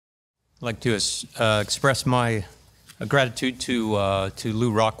like to express my gratitude to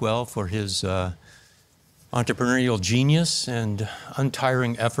Lou Rockwell for his entrepreneurial genius and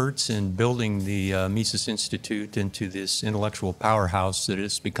untiring efforts in building the Mises Institute into this intellectual powerhouse that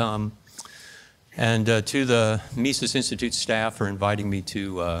it's become, and to the Mises Institute staff for inviting me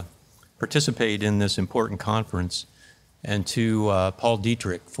to participate in this important conference, and to Paul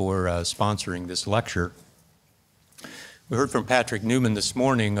Dietrich for sponsoring this lecture. We heard from Patrick Newman this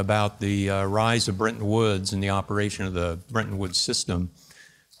morning about the rise of Bretton Woods and the operation of the Bretton Woods system,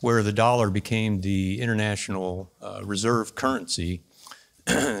 where the dollar became the international reserve currency.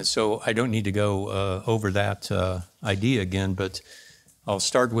 So I don't need to go over that idea again, but I'll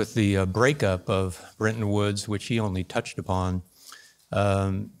start with the breakup of Bretton Woods, which he only touched upon.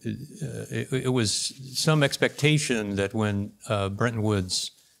 It was some expectation that when Bretton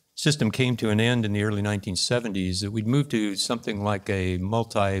Woods system came to an end in the early 1970s, that we'd move to something like a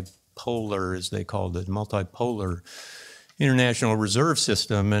multipolar, as they called it, multipolar international reserve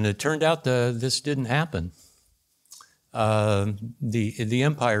system, and it turned out this didn't happen. The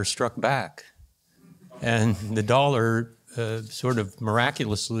empire struck back, and the dollar sort of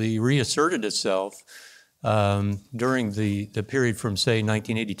miraculously reasserted itself during the period from, say,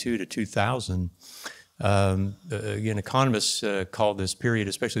 1982 to 2000. Again, economists call this period,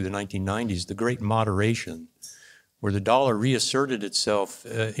 especially the 1990s, the Great Moderation, where the dollar reasserted itself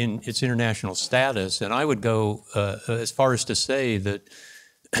in its international status. And I would go as far as to say that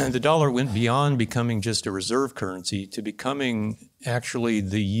the dollar went beyond becoming just a reserve currency to becoming actually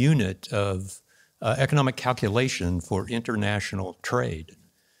the unit of economic calculation for international trade.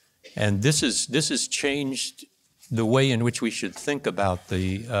 And this has changed the way in which we should think about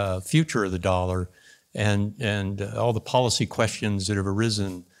the future of the dollar and all the policy questions that have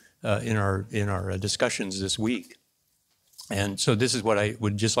arisen in our discussions this week. And so this is what I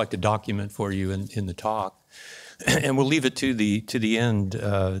would just like to document for you in the talk. And we'll leave it to the end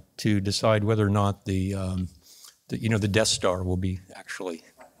to decide whether or not the Death Star will be actually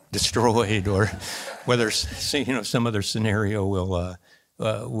destroyed, or whether some other scenario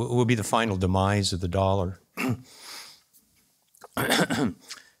will be the final demise of the dollar.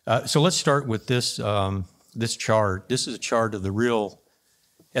 So let's start with this chart. This is a chart of the real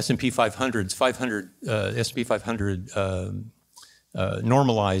S&P 500, S&P 500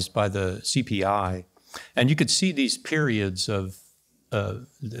 normalized by the CPI, and you could see these periods of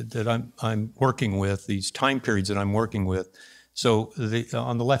that I'm working with, these time periods that I'm working with. So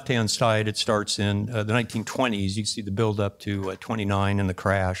on the left-hand side, it starts in the 1920s. You can see the build-up to 29 and the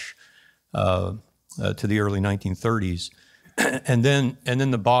crash to the early 1930s. And then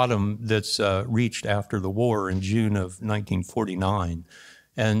the bottom that's reached after the war in June of 1949.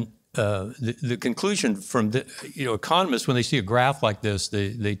 And the conclusion from economists, when they see a graph like this,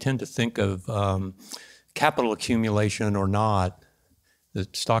 they tend to think of capital accumulation or not. The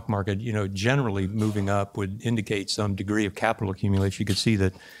stock market, generally moving up would indicate some degree of capital accumulation. You could see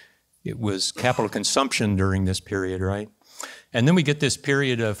that it was capital consumption during this period, right? And then we get this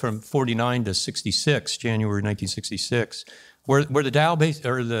period from 49 to 66, January 1966, where the Dow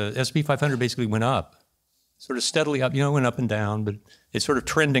or the S&P 500 basically went up, sort of steadily up. Went up and down, but it's sort of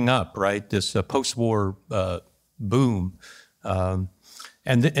trending up, right? This post-war boom,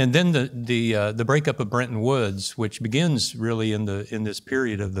 and then the breakup of Bretton Woods, which begins really in this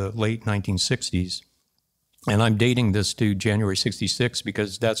period of the late 1960s, and I'm dating this to January 66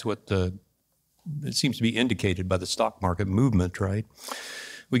 because that's what it seems to be indicated by the stock market movement, right?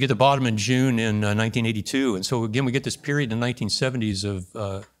 We get the bottom in June in 1982. And so again, we get this period in the 1970s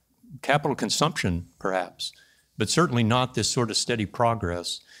of capital consumption, perhaps, but certainly not this sort of steady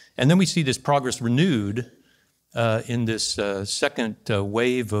progress. And then we see this progress renewed in this second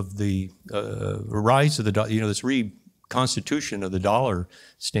wave of the rise of the dollar, this reconstitution of the dollar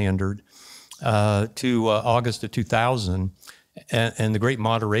standard to August of 2000. And the Great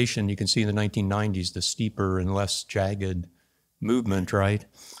Moderation, you can see in the 1990s, the steeper and less jagged movement, right?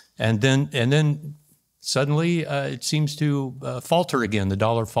 And then suddenly it seems to falter again. The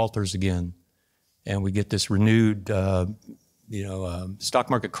dollar falters again, and we get this renewed, stock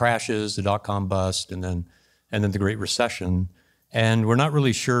market crashes, the dot-com bust, and then the Great Recession. And we're not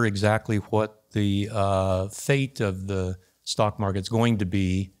really sure exactly what the fate of the stock market's going to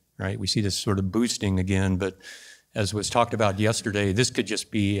be, right? We see this sort of boosting again, but as was talked about yesterday, this could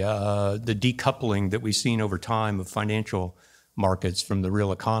just be the decoupling that we've seen over time of financial markets from the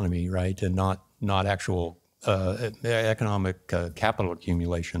real economy, right, and not actual economic capital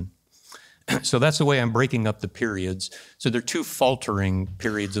accumulation. So that's the way I'm breaking up the periods. So there are two faltering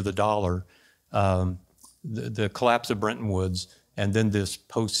periods of the dollar, the collapse of Bretton Woods and then this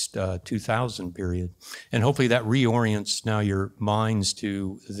post-2000 period. And hopefully that reorients now your minds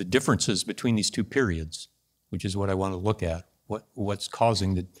to the differences between these two periods, which is what I want to look at, what's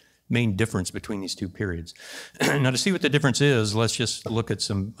causing the main difference between these two periods. Now, to see what the difference is, let's just look at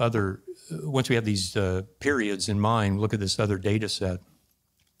some other, once we have these periods in mind, look at this other data set.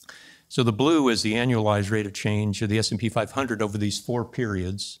 So the blue is the annualized rate of change of the S&P 500 over these 4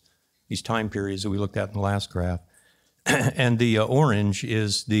 periods, these time periods that we looked at in the last graph. And the orange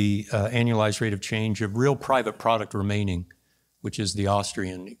is the annualized rate of change of real private product remaining, which is the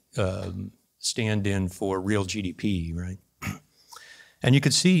Austrian stand-in for real GDP, right? And you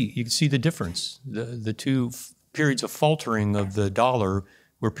can see the difference. The two periods of faltering of the dollar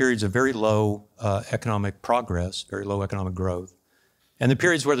were periods of very low economic progress, very low economic growth. And the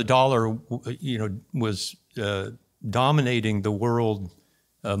periods where the dollar, was dominating the world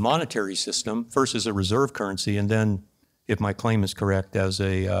monetary system, first as a reserve currency, and then, if my claim is correct, as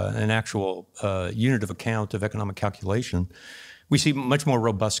an actual unit of account of economic calculation, we see much more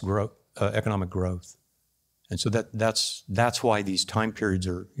robust growth, economic growth. And so that's why these time periods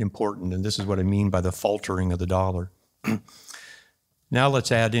are important, and this is what I mean by the faltering of the dollar. Now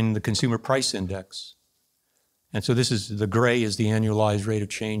let's add in the consumer price index. And so this is, the gray is the annualized rate of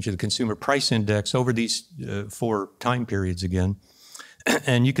change of the consumer price index over these 4 time periods again.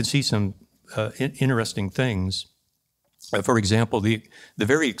 And you can see some interesting things. For example, the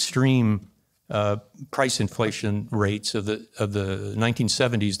very extreme price inflation rates of the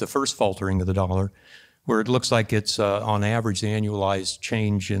 1970s, the first faltering of the dollar, where it looks like it's on average the annualized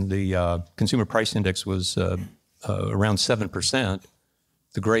change in the consumer price index was around 7%,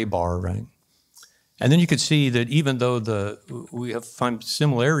 the gray bar, right? And then you could see that even though we find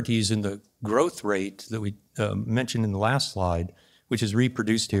similarities in the growth rate that we mentioned in the last slide, which is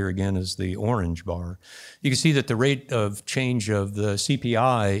reproduced here again as the orange bar, you can see that the rate of change of the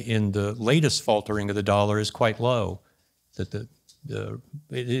CPI in the latest faltering of the dollar is quite low, that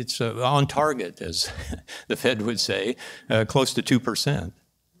it's on target, as the Fed would say, close to 2%.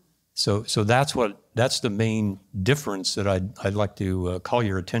 So that's the main difference that I'd like to call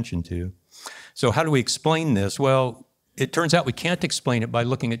your attention to. So how do we explain this? Well, it turns out we can't explain it by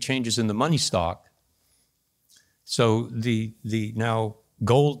looking at changes in the money stock. So the now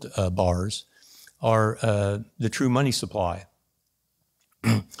gold bars are the true money supply.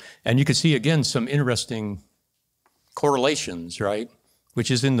 And you can see, again, some interesting correlations, right? Which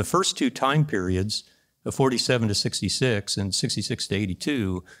is in the first 2 time periods, of 47 to 66 and 66 to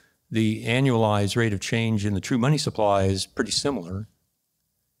 82, the annualized rate of change in the true money supply is pretty similar.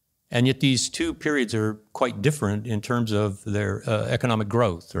 And yet these 2 periods are quite different in terms of their economic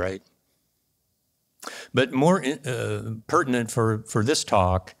growth, right? But more pertinent for this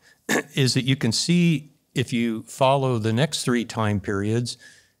talk is that you can see, if you follow the next 3 time periods,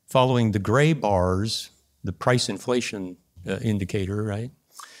 following the gray bars, the price inflation indicator, right?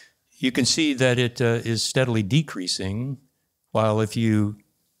 You can see that it is steadily decreasing, while if you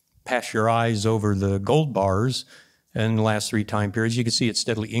pass your eyes over the gold bars in the last 3 time periods, you can see it's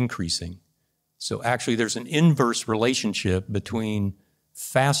steadily increasing. So actually there's an inverse relationship between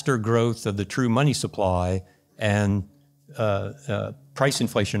faster growth of the true money supply and price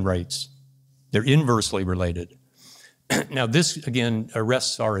inflation rates. They're inversely related. Now this, again,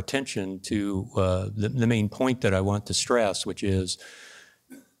 arrests our attention to the main point that I want to stress, which is,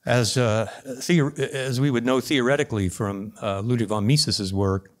 as we would know theoretically from Ludwig von Mises's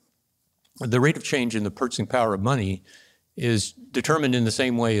work, the rate of change in the purchasing power of money is determined in the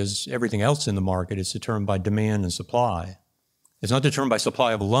same way as everything else in the market. It's determined by demand and supply. It's not determined by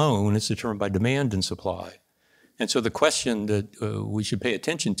supply alone, it's determined by demand and supply. And so the question that we should pay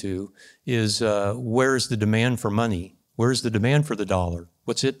attention to is, where's the demand for money? Where's the demand for the dollar?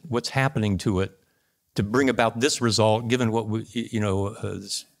 What's happening to it to bring about this result, given what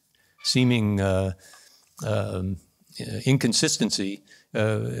seeming inconsistency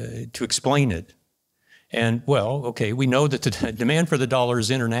to explain it? And well, okay, we know that the demand for the dollar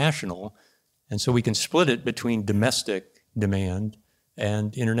is international, and so we can split it between domestic demand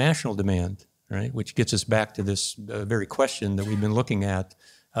and international demand, right? Which gets us back to this very question that we've been looking at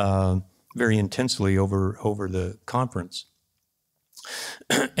very intensely over the conference.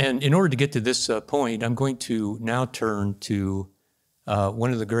 And in order to get to this point, I'm going to now turn to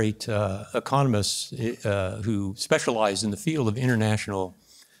one of the great economists who specialize in the field of international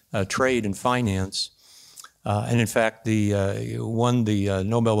trade and finance, and in fact won the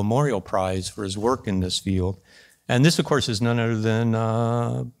Nobel Memorial Prize for his work in this field. And this, of course, is none other than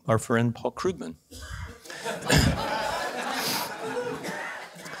our friend Paul Krugman.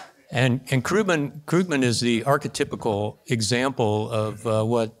 And Krugman is the archetypical example of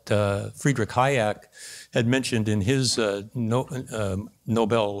what Friedrich Hayek had mentioned in his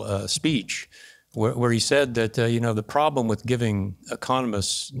Nobel speech, where he said that the problem with giving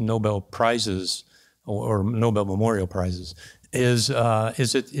economists Nobel prizes or Nobel Memorial Prizes is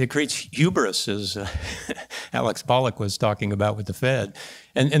it creates hubris, as Alex Pollock was talking about with the Fed,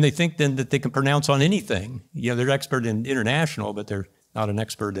 and they think then that they can pronounce on anything. They're expert in international, but they're not an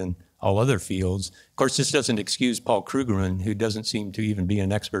expert in all other fields. Of course, this doesn't excuse Paul Krugman, who doesn't seem to even be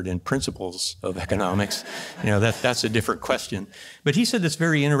an expert in principles of economics. That's a different question. But he said this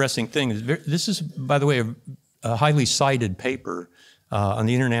very interesting thing. This is, by the way, a highly cited paper on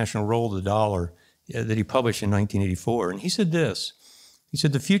the international role of the dollar that he published in 1984. And he said this. He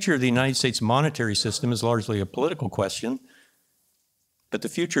said, the future of the United States monetary system is largely a political question, but the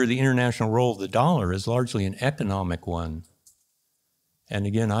future of the international role of the dollar is largely an economic one. And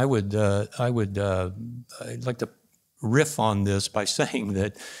again, I'd like to riff on this by saying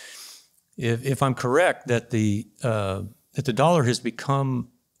that if I'm correct, that the dollar has become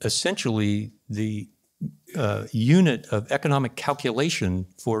essentially the unit of economic calculation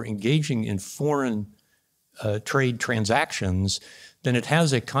for engaging in foreign trade transactions, then it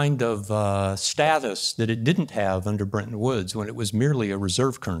has a kind of status that it didn't have under Bretton Woods when it was merely a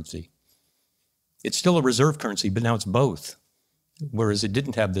reserve currency. It's still a reserve currency, but now it's both, whereas it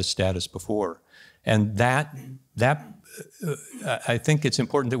didn't have this status before. And that I think it's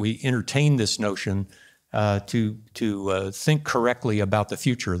important that we entertain this notion to think correctly about the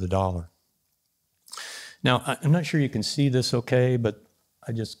future of the dollar. Now, I'm not sure you can see this okay, but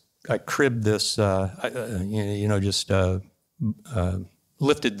I cribbed this,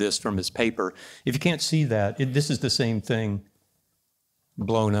 lifted this from his paper. If you can't see that, this is the same thing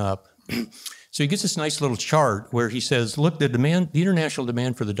blown up. So he gets this nice little chart where he says, look, the international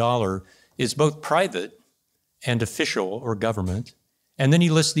demand for the dollar is both private and official or government. And then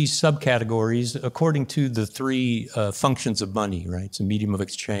he lists these subcategories according to the three functions of money, right? It's a medium of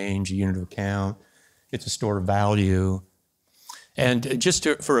exchange, a unit of account, it's a store of value. And just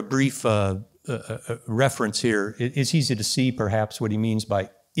for a brief reference here, it's easy to see perhaps what he means by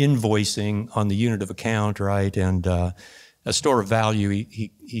invoicing on the unit of account, right? And a store of value,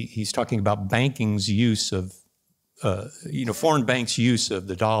 he's talking about banking's use of, foreign banks' use of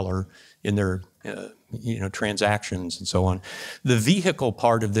the dollar in their, transactions and so on. The vehicle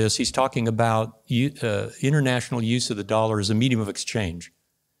part of this, he's talking about international use of the dollar as a medium of exchange.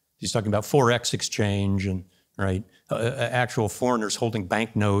 He's talking about Forex exchange and, right, actual foreigners holding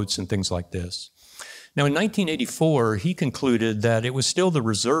banknotes and things like this. Now, in 1984, he concluded that it was still the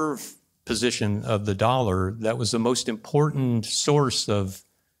reserve position of the dollar that was the most important source of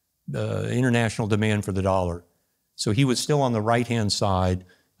international demand for the dollar. So he was still on the right-hand side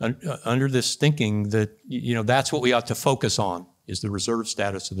under this thinking that, that's what we ought to focus on, is the reserve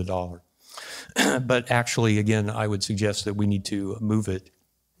status of the dollar. But actually, again, I would suggest that we need to move it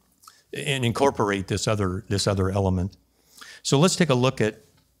and incorporate this other element. So let's take a look at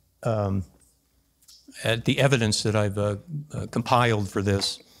the evidence that I've compiled for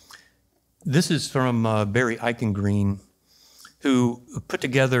this. This is from Barry Eichengreen, who put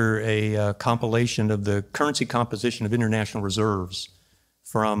together a compilation of the currency composition of international reserves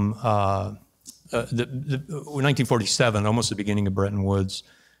from 1947, almost the beginning of Bretton Woods,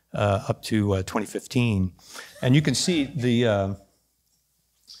 up to 2015. And you can see the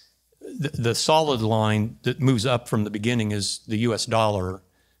solid line that moves up from the beginning is the US dollar.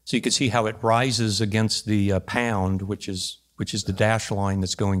 So you can see how it rises against the pound, which is the dashed line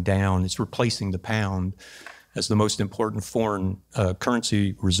that's going down. It's replacing the pound as the most important foreign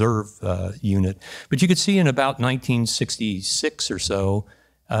currency reserve unit. But you could see in about 1966 or so,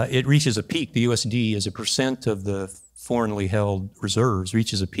 it reaches a peak. The USD as a percent of the foreignly held reserves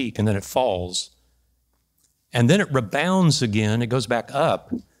reaches a peak, and then it falls. And then it rebounds again. It goes back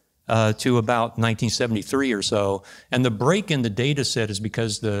up to about 1973 or so. And the break in the data set is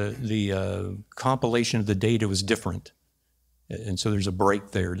because the compilation of the data was different. And so there's a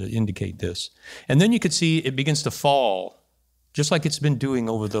break there to indicate this. And then you could see it begins to fall, just like it's been doing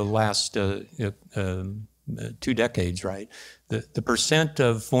over the last 2 decades, right? The percent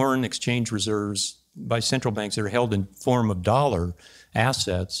of foreign exchange reserves by central banks that are held in form of dollar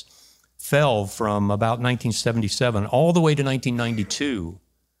assets fell from about 1977 all the way to 1992.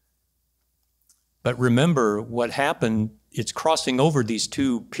 But remember what happened, it's crossing over these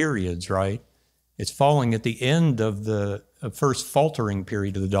two periods, right? It's falling at the end of the first faltering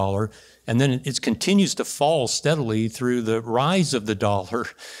period of the dollar, and then it continues to fall steadily through the rise of the dollar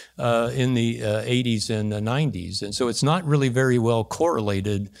in the 80s and the 90s. And so it's not really very well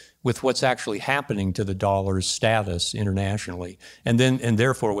correlated with what's actually happening to the dollar's status internationally, and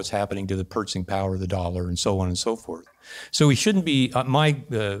therefore what's happening to the purchasing power of the dollar, and so on and so forth. So we shouldn't be, my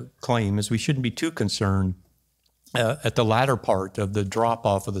claim is we shouldn't be too concerned at the latter part of the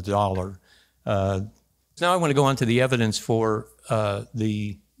drop-off of the dollar. Now I want to go on to the evidence for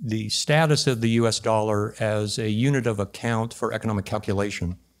the status of the U.S. dollar as a unit of account for economic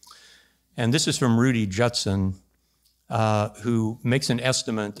calculation. And this is from Rudy Judson, who makes an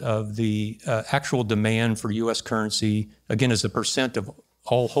estimate of the actual demand for U.S. currency, again, as a percent of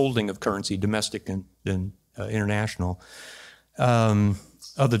all holding of currency, domestic and international, of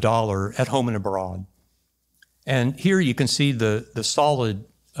the dollar at home and abroad. And here you can see the solid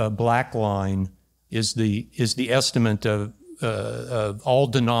black line is the estimate of all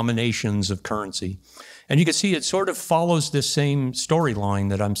denominations of currency. And you can see it sort of follows this same storyline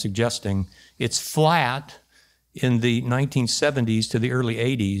that I'm suggesting. It's flat in the 1970s to the early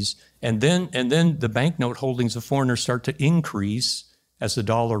 80s, and then the banknote holdings of foreigners start to increase as the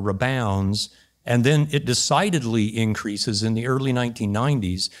dollar rebounds, and then it decidedly increases in the early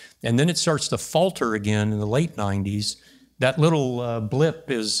 1990s, and then it starts to falter again in the late 90s. That little blip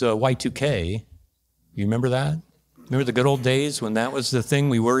is Y2K. You remember that? Remember the good old days when that was the thing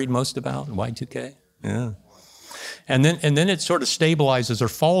we worried most about, Y2K? Yeah. And then it sort of stabilizes or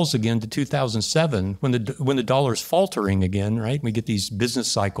falls again to 2007 when the dollar's faltering again, right? We get these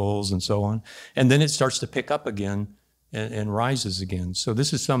business cycles and so on. And then it starts to pick up again and rises again. So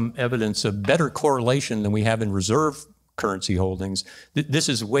this is some evidence of better correlation than we have in reserve currency holdings. This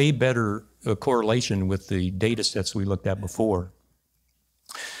is way better correlation with the data sets we looked at before.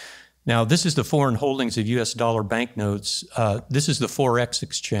 Now, this is the foreign holdings of U.S. dollar banknotes. This is the Forex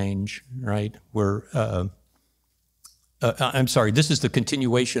exchange, right? Where, I'm sorry, this is the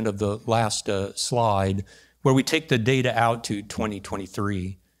continuation of the last slide, where we take the data out to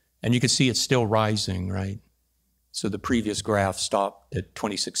 2023. And you can see it's still rising, right? So the previous graph stopped at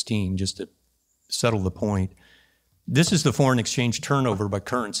 2016, just to settle the point. This is the foreign exchange turnover by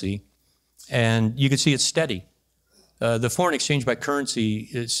currency. And you can see it's steady. The foreign exchange by currency,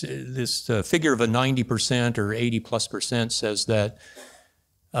 is this figure of a 90% or 80+% says that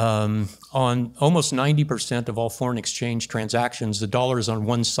on almost 90% of all foreign exchange transactions, the dollar is on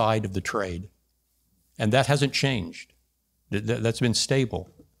one side of the trade. And that hasn't changed. That's been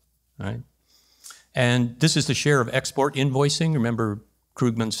stable, right? And this is the share of export invoicing. Remember,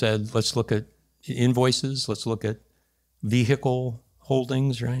 Krugman said, let's look at invoices, let's look at vehicle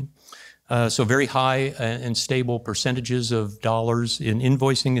holdings, right? So very high and stable percentages of dollars in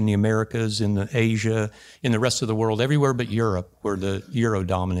invoicing in the Americas, in Asia, in the rest of the world, everywhere but Europe, where the euro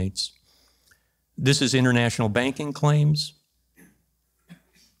dominates. This is international banking claims.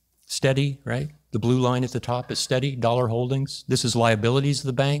 Steady, right? The blue line at the top is steady, dollar holdings. This is liabilities of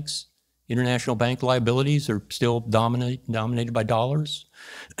the banks. International bank liabilities are still dominated by dollars.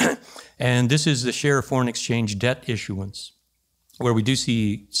 And this is the share of foreign exchange debt issuance, where we do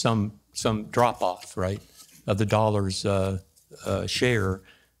see some drop-off, right, of the dollar's share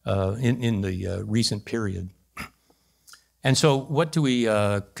in the recent period. And so what do we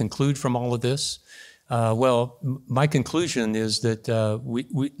conclude from all of this? Well, my conclusion is that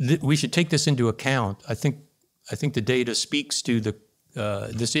we should take this into account. I think the data speaks to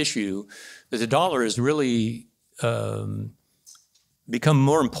this issue, that the dollar has really become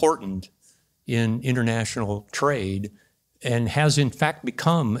more important in international trade and has in fact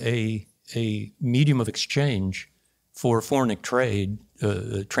become a medium of exchange for foreign trade,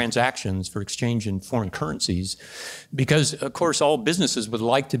 transactions for exchange in foreign currencies. Because of course all businesses would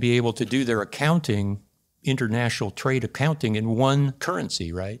like to be able to do their accounting, international trade accounting, in one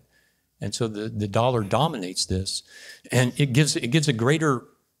currency, right? And so the dollar dominates this, and it gives a greater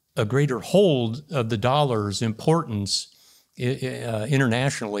hold of the dollar's importance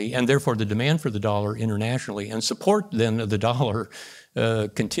internationally, and therefore the demand for the dollar internationally, and support then of the dollar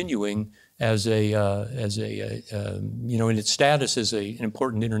continuing as in its status as an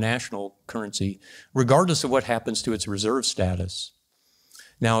important international currency, regardless of what happens to its reserve status.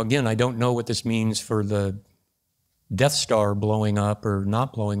 Now, again, I don't know what this means for the Death Star blowing up or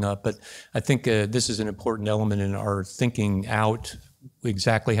not blowing up, but I think this is an important element in our thinking out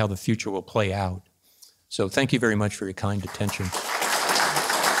exactly how the future will play out. So thank you very much for your kind attention.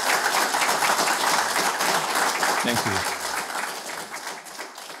 Thank you.